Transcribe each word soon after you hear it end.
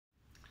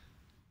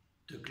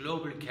The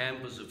Global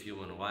Campus of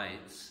Human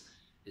Rights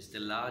is the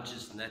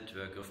largest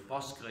network of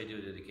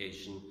postgraduate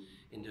education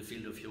in the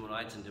field of human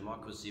rights and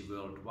democracy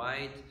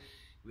worldwide.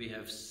 We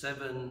have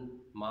 7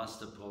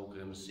 master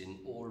programs in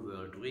all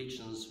world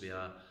regions. We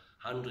are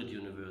 100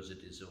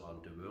 universities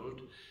around the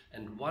world,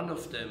 and one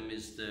of them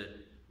is the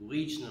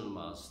regional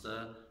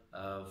master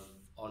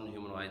on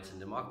human rights and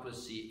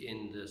democracy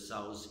in the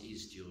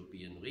Southeast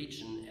European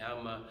region,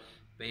 ERMA,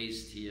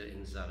 based here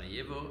in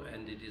Sarajevo,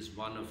 and it is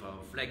one of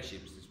our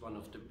flagships. It's one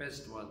of the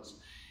best ones.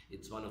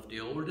 It's one of the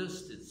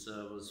oldest. It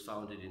was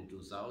founded in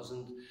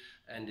 2000,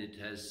 and it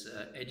has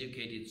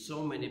educated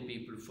so many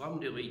people from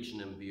the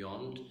region and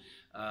beyond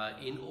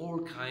in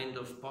all kind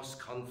of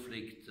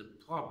post-conflict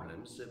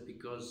problems,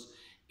 because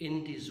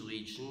in this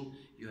region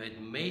you had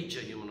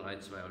major human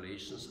rights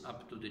violations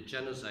up to the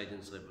genocide in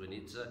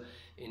Srebrenica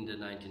in the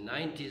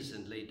 1990s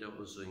and later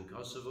also in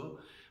Kosovo.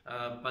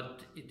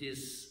 But it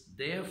is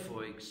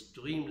therefore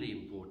extremely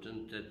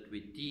important that we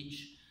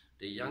teach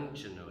the young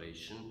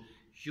generation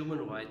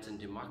human rights and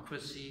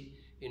democracy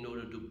in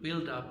order to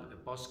build up a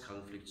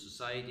post-conflict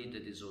society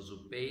that is also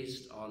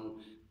based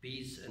on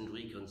peace and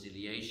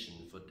reconciliation.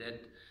 For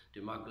that,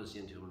 democracy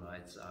and human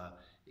rights are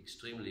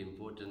extremely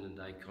important,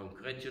 and I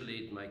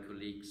congratulate my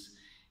colleagues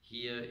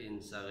here in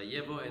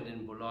Sarajevo and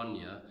in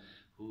Bologna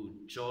who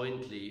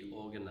jointly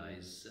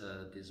organize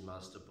these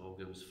master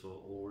programs for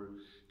all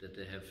that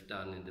they have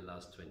done in the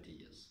last 20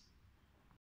 years.